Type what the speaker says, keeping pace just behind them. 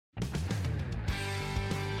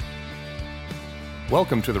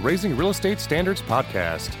Welcome to the Raising Real Estate Standards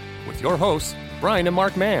podcast with your hosts, Brian and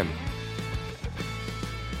Mark Mann.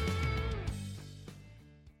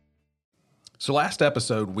 So last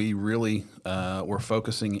episode, we really were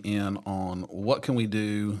focusing in on what can we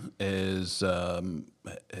do as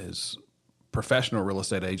professional real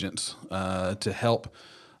estate agents to help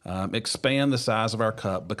expand the size of our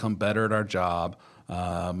cup, become better at our job,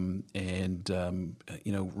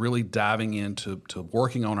 really diving into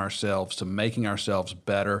working on ourselves, to making ourselves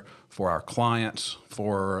better for our clients,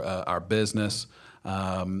 for our business, we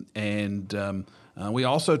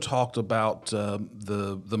also talked about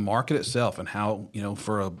the market itself and how,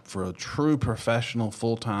 for a true professional,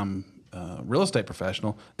 full-time real estate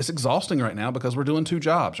professional, it's exhausting right now because we're doing two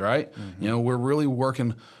jobs, right? Mm-hmm. We're really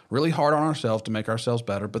working really hard on ourselves to make ourselves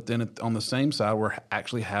better, but then on the same side, we're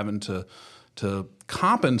actually having to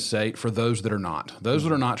compensate for those that are not. Those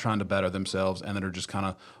that are not trying to better themselves and that are just kind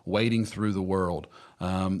of wading through the world.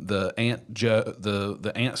 The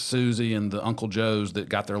Aunt Susie and the Uncle Joes that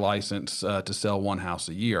got their license to sell one house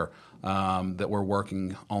a year, that we're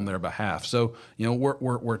working on their behalf. So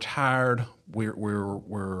we're tired. We've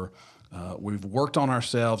worked on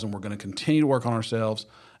ourselves, and we're going to continue to work on ourselves.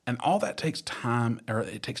 And all that takes time, or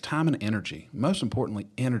it takes time and energy. Most importantly,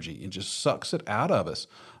 energy. It just sucks it out of us.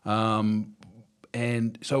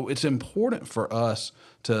 And so it's important for us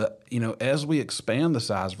to, as we expand the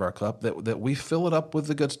size of our cup, that we fill it up with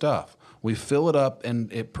the good stuff. We fill it up,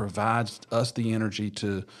 and it provides us the energy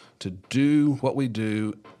to do what we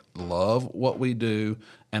do, love what we do,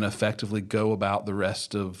 and effectively go about the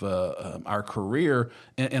rest of our career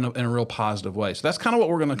in a real positive way. So that's kind of what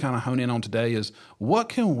we're going to kind of hone in on today is what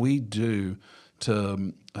can we do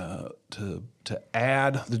to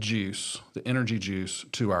add the juice, the energy juice,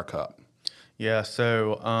 to our cup. Yeah,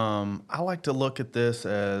 so I like to look at this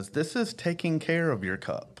as this is taking care of your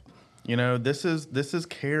cup. This is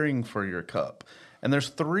caring for your cup. And there's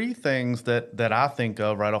three things that I think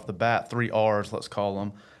of right off the bat, 3 R's, let's call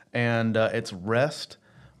them. And it's rest,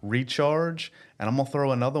 recharge, and I'm going to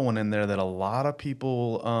throw another one in there that a lot of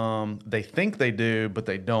people, they think they do, but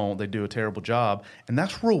they don't. They do a terrible job, and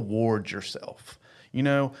that's reward yourself.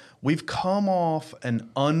 We've come off an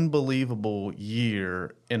unbelievable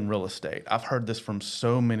year in real estate. I've heard this from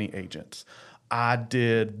so many agents. I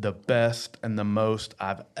did the best and the most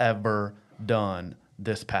I've ever done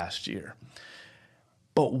this past year.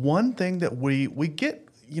 But one thing that we get,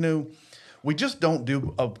 we just don't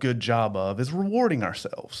do a good job of is rewarding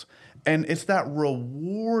ourselves. And it's that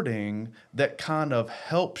rewarding that kind of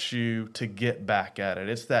helps you to get back at it.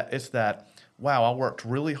 It's that, wow, I worked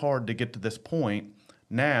really hard to get to this point.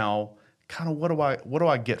 Now, kind of what do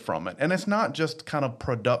I get from it? And it's not just kind of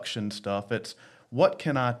production stuff. It's what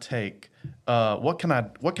can I take? What can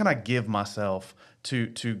I give myself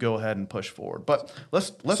to go ahead and push forward? But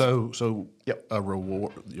let's yep. A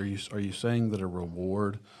reward. Are you saying that a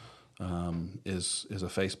reward is a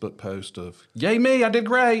Facebook post of "Yay me, I did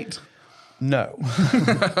great"? No.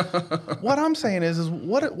 What I'm saying is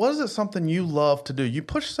what is it something you love to do? You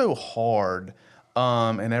push so hard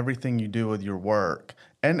in everything you do with your work.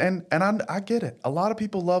 And I get it. A lot of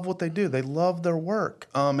people love what they do. They love their work,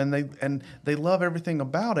 and they love everything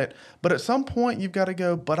about it. But at some point, you've got to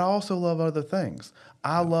go, but I also love other things.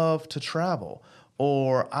 I love to travel,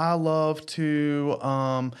 or I love to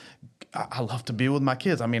be with my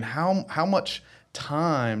kids. I mean, how much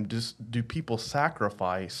time do people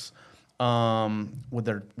sacrifice with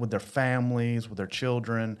their families, with their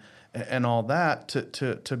children, and all that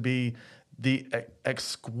to be the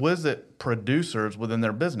exquisite producers within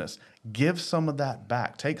their business? Give some of that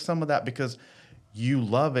back. Take some of that because you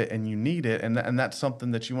love it and you need it, and that's something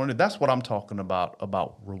that you want to do. That's what I'm talking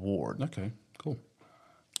about reward. Okay, cool.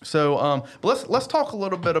 So but let's talk a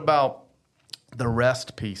little bit about the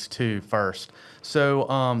rest piece too first.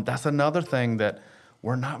 So that's another thing that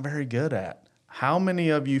we're not very good at. How many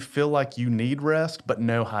of you feel like you need rest but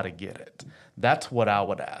know how to get it? That's what I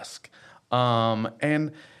would ask.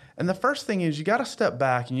 And the first thing is you got to step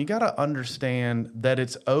back and you got to understand that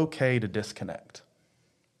it's okay to disconnect.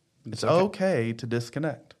 It's okay to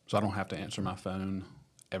disconnect. So I don't have to answer my phone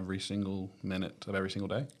every single minute of every single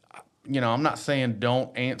day? I'm not saying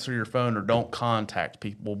don't answer your phone or don't contact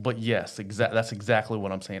people, but yes, that's exactly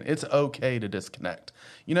what I'm saying. It's okay to disconnect.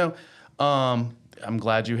 I'm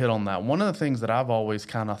glad you hit on that. One of the things that I've always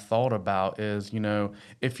kind of thought about is,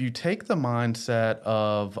 if you take the mindset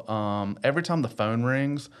of every time the phone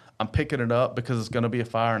rings, I'm picking it up because it's going to be a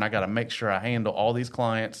fire and I got to make sure I handle all these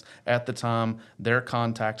clients at the time they're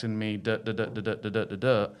contacting me,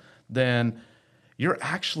 then you're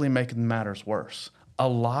actually making matters worse. A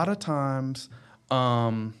lot of times,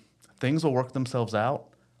 things will work themselves out,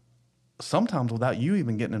 sometimes without you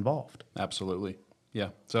even getting involved. Absolutely. Yeah.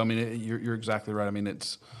 So, I mean, you're exactly right. I mean,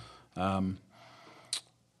 it's,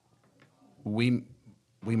 we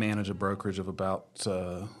manage a brokerage of about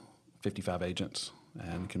 55 agents,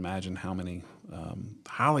 and you can imagine how many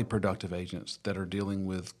highly productive agents that are dealing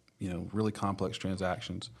with, really complex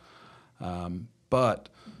transactions. But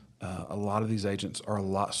a lot of these agents are a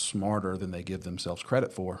lot smarter than they give themselves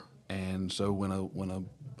credit for. And so when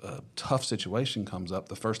a tough situation comes up,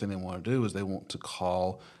 the first thing they want to do is they want to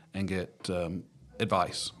call and get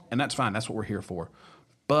advice. And that's fine. That's what we're here for.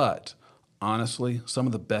 But honestly, some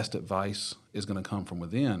of the best advice is going to come from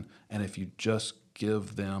within. And if you just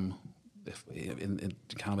give them, in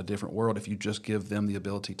kind of a different world, if you just give them the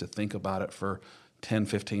ability to think about it for 10,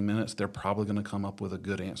 15 minutes, they're probably going to come up with a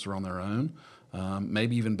good answer on their own.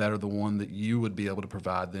 Maybe even better, the one that you would be able to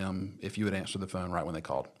provide them if you would answer the phone right when they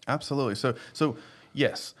called. Absolutely. So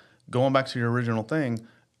yes, going back to your original thing,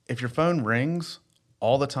 if your phone rings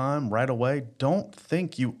all the time right away, don't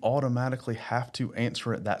think you automatically have to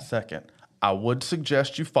answer it that second. I would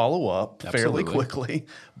suggest you follow up fairly quickly,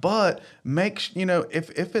 but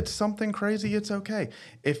if it's something crazy, it's okay.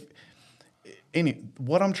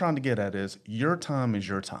 What I'm trying to get at is your time is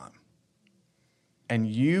your time. And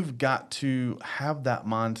you've got to have that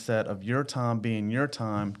mindset of your time being your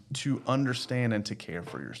time to understand and to care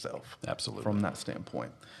for yourself. Absolutely. From that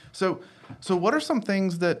standpoint. So what are some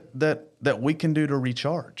things that we can do to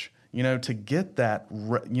recharge? To get that,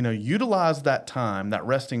 utilize that time, that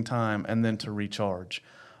resting time, and then to recharge.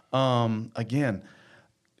 Again,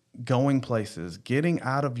 going places, getting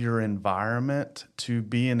out of your environment to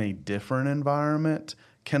be in a different environment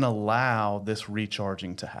can allow this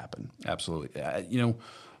recharging to happen. Absolutely.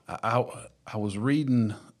 I was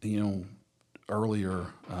reading, earlier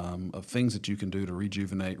of things that you can do to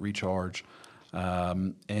rejuvenate, recharge,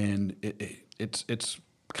 and it's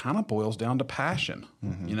kind of boils down to passion.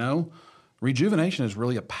 Mm-hmm. Rejuvenation is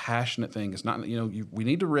really a passionate thing. It's not, we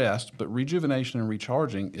need to rest, but rejuvenation and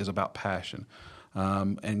recharging is about passion.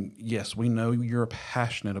 And yes, we know you're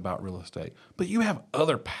passionate about real estate, but you have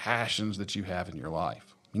other passions that you have in your life.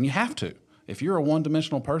 And you have to. If you're a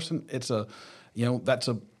one-dimensional person, it's that's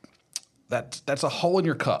a hole in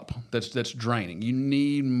your cup that's draining. You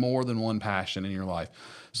need more than one passion in your life.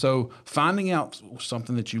 So finding out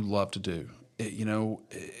something that you love to do,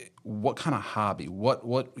 what kind of hobby?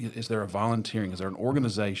 What is there? A volunteering? Is there an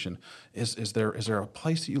organization? Is there a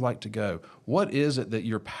place that you like to go? What is it that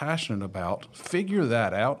you're passionate about? Figure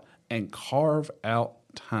that out and carve out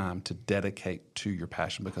time to dedicate to your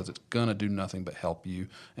passion, because it's going to do nothing but help you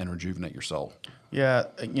and rejuvenate your soul. Yeah,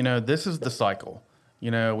 this is the cycle.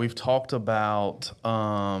 We've talked a lot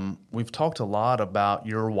about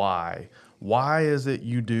your why. Why is it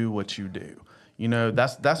you do what you do?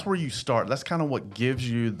 That's where you start. That's kind of what gives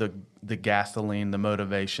you the gasoline, the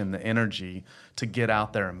motivation, the energy to get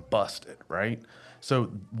out there and bust it, right?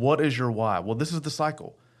 So what is your why? Well, this is the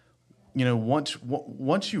cycle.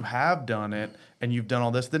 Once you have done it and you've done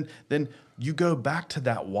all this, then you go back to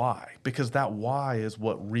that why, because that why is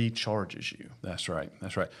what recharges you. That's right.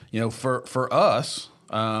 For us,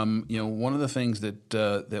 one of the things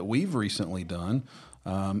that we've recently done,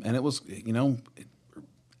 and it was,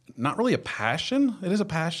 not really a passion. It is a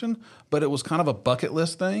passion, but it was kind of a bucket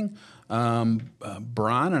list thing.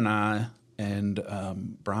 Brian and I,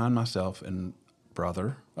 and Brian, myself, and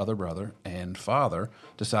other brother, and father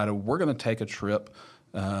decided we're going to take a trip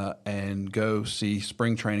and go see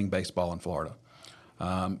spring training baseball in Florida.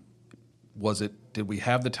 Did we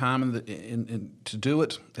have the time to do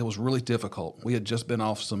it? It was really difficult. We had just been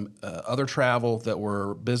off some other travel that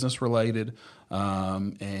were business related,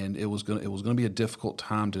 and it was going to be a difficult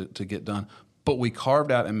time to get done. But we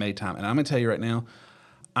carved out and made time. And I'm going to tell you right now,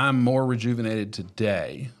 I'm more rejuvenated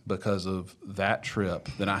today because of that trip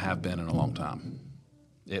than I have been in a long time.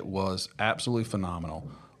 It was absolutely phenomenal.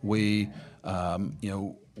 We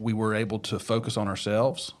were able to focus on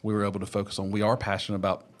ourselves. We were able to focus on. We are passionate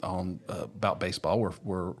about baseball.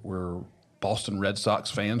 We're Boston Red Sox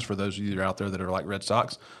fans. For those of you that are out there that are like Red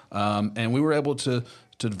Sox, and we were able to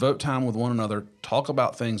devote time with one another, talk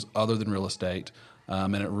about things other than real estate,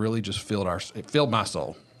 and it really just filled my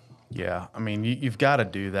soul. Yeah, I mean, you've got to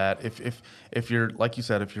do that. If you're, like you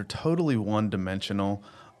said, if you're totally one-dimensional,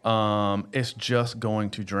 it's just going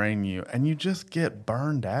to drain you, and you just get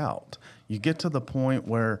burned out. You get to the point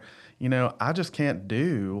where, I just can't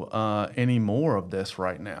do any more of this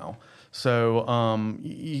right now. So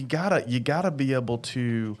you gotta be able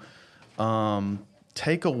to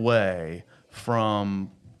take away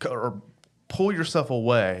from or pull yourself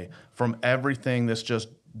away from everything that's just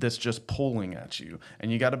that's just pulling at you.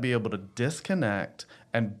 And you got to be able to disconnect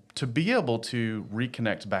and to be able to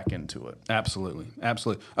reconnect back into it. Absolutely.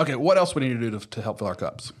 Absolutely. Okay, what else we need to do to help fill our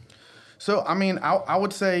cups? So, I mean, I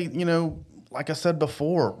would say, like I said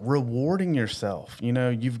before, rewarding yourself.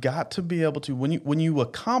 You've got to be able to, when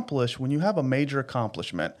you have a major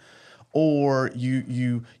accomplishment, or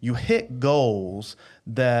you hit goals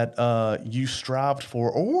that you strived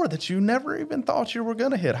for, or that you never even thought you were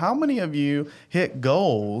going to hit. How many of you hit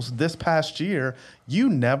goals this past year you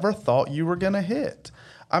never thought you were going to hit?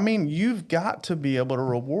 I mean, you've got to be able to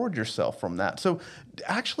reward yourself from that. So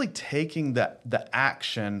actually taking the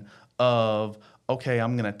action of, okay,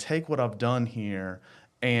 I'm going to take what I've done here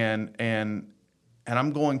and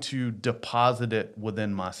I'm going to deposit it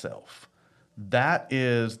within myself. That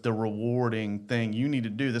is the rewarding thing you need to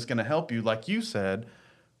do that's going to help you, like you said,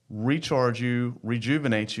 recharge you,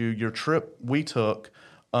 rejuvenate you. Your trip we took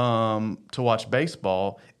to watch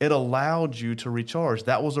baseball, it allowed you to recharge.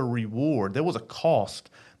 That was a reward. There was a cost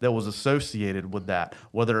that was associated with that,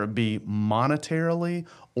 whether it be monetarily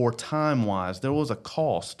or time-wise. There was a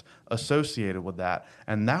cost associated with that,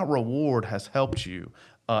 and that reward has helped you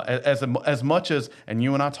as much as, and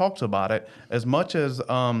you and I talked about it, as much as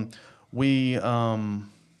we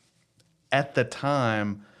at the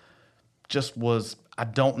time just was, I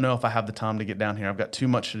don't know if I have the time to get down here. I've got too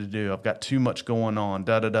much to do. I've got too much going on.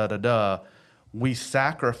 We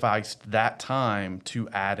sacrificed that time to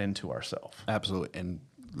add into ourselves. Absolutely. And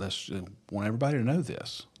want everybody to know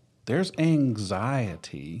this. There's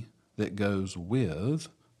anxiety that goes with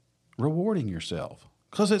rewarding yourself,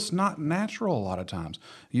 because it's not natural a lot of times.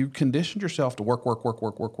 You conditioned yourself to work,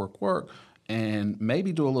 and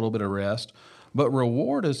maybe do a little bit of rest. But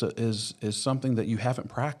reward is something that you haven't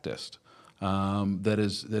practiced. That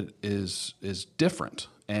is different,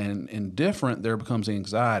 and in different there becomes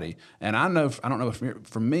anxiety. And I don't know if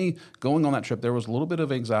for me going on that trip there was a little bit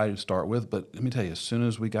of anxiety to start with, but let me tell you, as soon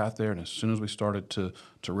as we got there and as soon as we started to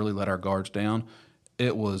really let our guards down,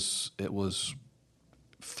 it was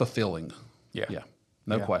fulfilling.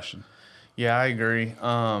 No question. Yeah, I agree.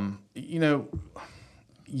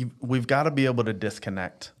 We've got to be able to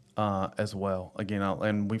disconnect as well. Again,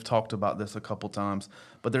 and we've talked about this a couple times,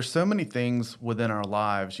 but there's so many things within our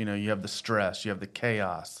lives. You have the stress, you have the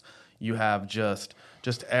chaos, you have just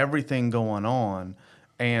everything going on.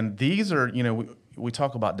 And these are, we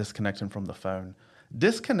talk about disconnecting from the phone.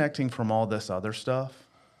 Disconnecting from all this other stuff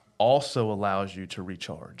also allows you to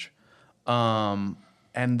recharge.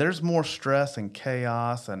 And there's more stress and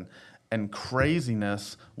chaos and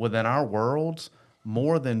craziness within our worlds,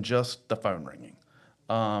 more than just the phone ringing.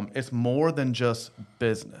 It's more than just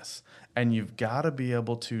business. And you've got to be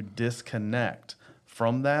able to disconnect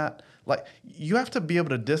from that. Like, you have to be able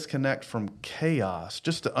to disconnect from chaos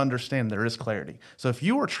just to understand there is clarity. So if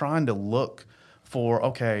you are trying to look for,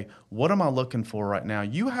 okay, what am I looking for right now?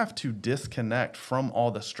 You have to disconnect from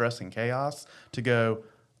all the stress and chaos to go,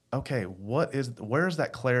 okay, where's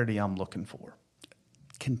that clarity I'm looking for?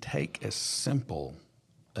 It can take as simple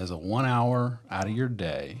as a 1 hour out of your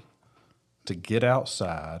day to get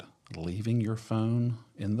outside, leaving your phone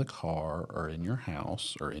in the car or in your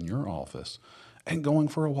house or in your office, and going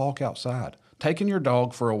for a walk outside, taking your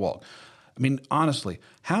dog for a walk. I mean, honestly,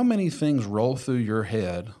 how many things roll through your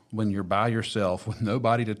head when you're by yourself with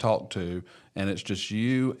nobody to talk to, and it's just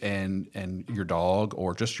you and your dog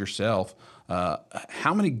or just yourself?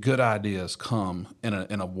 How many good ideas come in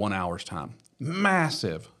a 1 hour's time?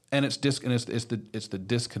 Massive. And it's the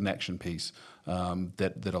disconnection piece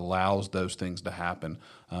that allows those things to happen.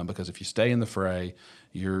 Because if you stay in the fray,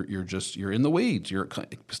 you're in the weeds.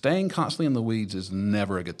 Staying constantly in the weeds is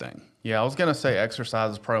never a good thing. Yeah, I was gonna say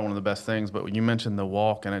exercise is probably one of the best things, but when you mentioned the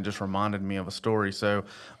walk, and it just reminded me of a story. So,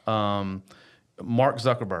 Mark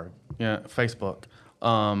Zuckerberg, Facebook,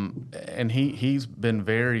 and he's been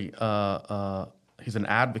very he's an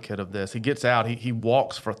advocate of this. He gets out, he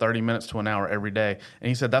walks for 30 minutes to an hour every day. And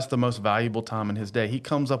he said that's the most valuable time in his day. He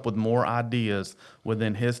comes up with more ideas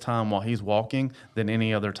within his time while he's walking than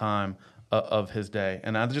any other time of his day.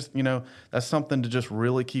 And I just, that's something to just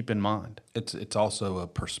really keep in mind. It's also a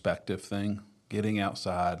perspective thing, getting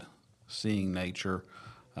outside, seeing nature,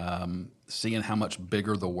 seeing how much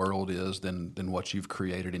bigger the world is than what you've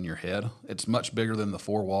created in your head. It's much bigger than the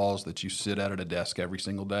four walls that you sit at a desk every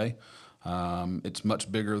single day. It's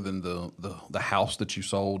much bigger than the house that you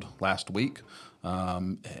sold last week,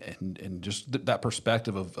 and just that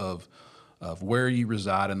perspective of where you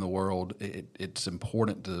reside in the world. It's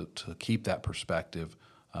important to keep that perspective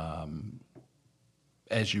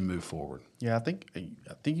as you move forward. Yeah, I think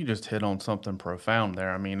you just hit on something profound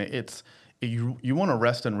there. I mean, you want to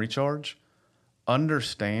rest and recharge.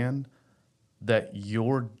 understand that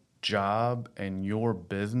your job and your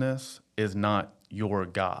business is not your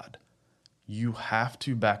God. You have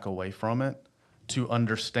to back away from it to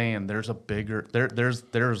understand there's a bigger,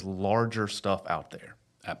 there's larger stuff out there.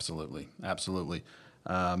 Absolutely. You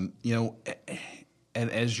know,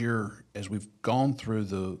 and as we've gone through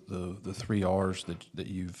the 3 R's that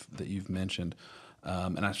you've mentioned,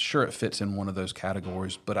 and I'm sure it fits in one of those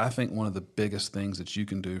categories, but I think one of the biggest things that you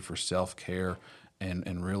can do for self-care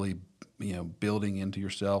and really, you know, building into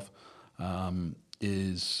yourself,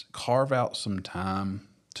 is carve out some time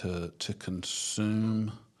to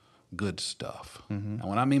consume good stuff. And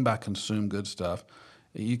what I mean by consume good stuff,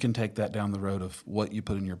 you can take that down the road of what you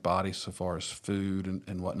put in your body so far as food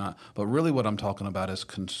and whatnot. But really what I'm talking about is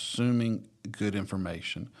consuming good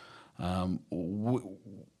information.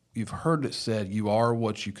 You've heard it said, you are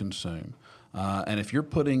what you consume. And if you're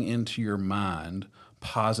putting into your mind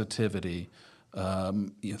positivity,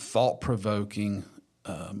 thought-provoking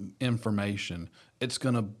information, it's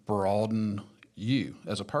going to broaden you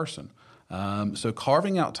as a person. So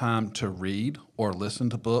carving out time to read or listen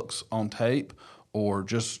to books on tape, or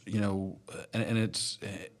just, you know, and it's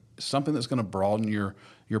something that's going to broaden your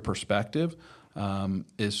perspective,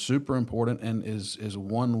 is super important, and is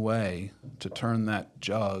one way to turn that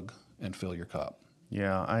jug and fill your cup.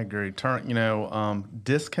 Yeah, I agree. Disconnect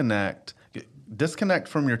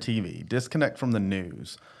from your TV, disconnect from the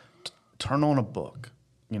news, turn on a book,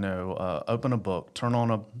 open a book, turn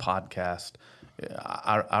on a podcast.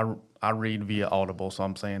 I read via Audible, so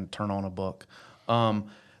I'm saying turn on a book.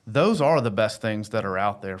 Those are the best things that are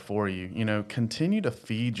out there for you. Continue to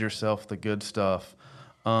feed yourself the good stuff.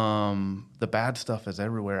 The bad stuff is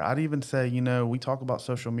everywhere. I'd even say, we talk about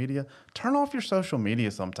social media. Turn off your social media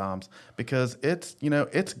sometimes, because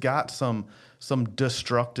it's got some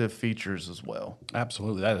destructive features as well.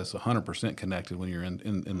 Absolutely. That is 100% connected when you're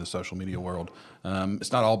in the social media world.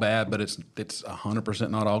 It's not all bad, but it's 100%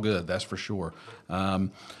 not all good. That's for sure.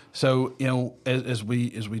 So as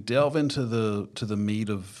we delve into the meat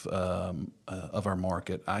of our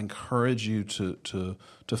market, I encourage you to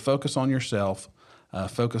focus on yourself.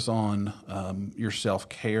 Focus on your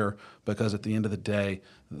self-care, because at the end of the day,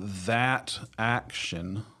 that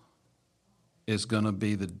action is going to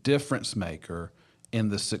be the difference maker in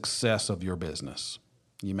the success of your business.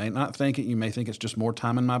 You may not think it. You may think it's just more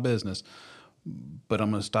time in my business, but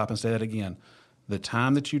I'm going to stop and say that again. The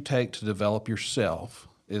time that you take to develop yourself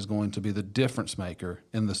is going to be the difference maker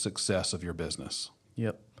in the success of your business.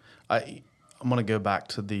 Yep. I'm going to go back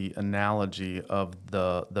to the analogy of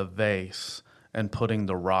the vase and putting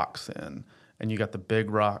the rocks in. And you got the big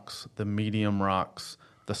rocks, the medium rocks,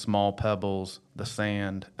 the small pebbles, the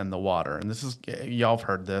sand, and the water. And this is, y'all have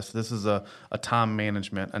heard this. This is a time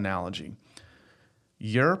management analogy.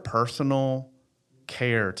 Your personal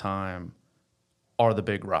care time are the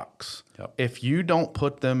big rocks. Yep. If you don't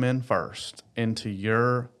put them in first into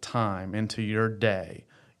your time, into your day,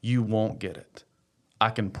 you won't get it.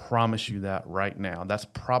 I can promise you that right now. That's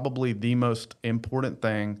probably the most important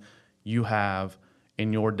thing you have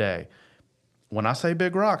in your day. When I say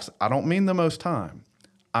big rocks, I don't mean the most time.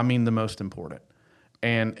 I mean the most important.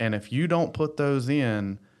 And if you don't put those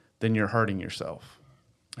in, then you're hurting yourself.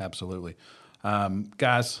 Absolutely.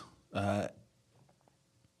 Guys, if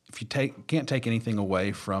you can't take anything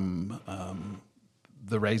away from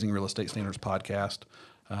the Raising Real Estate Standards podcast,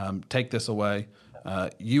 take this away.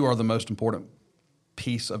 You are the most important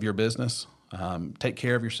piece of your business. Take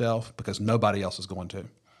care of yourself, because nobody else is going to.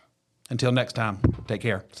 Until next time, take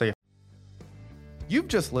care. See ya. You've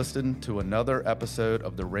just listened to another episode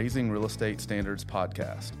of the Raising Real Estate Standards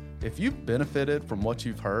podcast. If you've benefited from what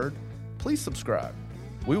you've heard, please subscribe.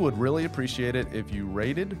 We would really appreciate it if you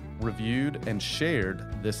rated, reviewed, and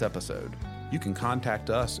shared this episode. You can contact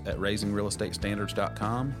us at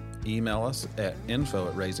raisingrealestatestandards.com, email us at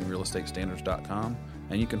info@raisingrealestatestandards.com,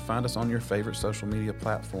 and you can find us on your favorite social media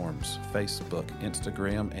platforms, Facebook,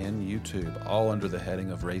 Instagram, and YouTube, all under the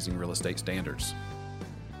heading of Raising Real Estate Standards.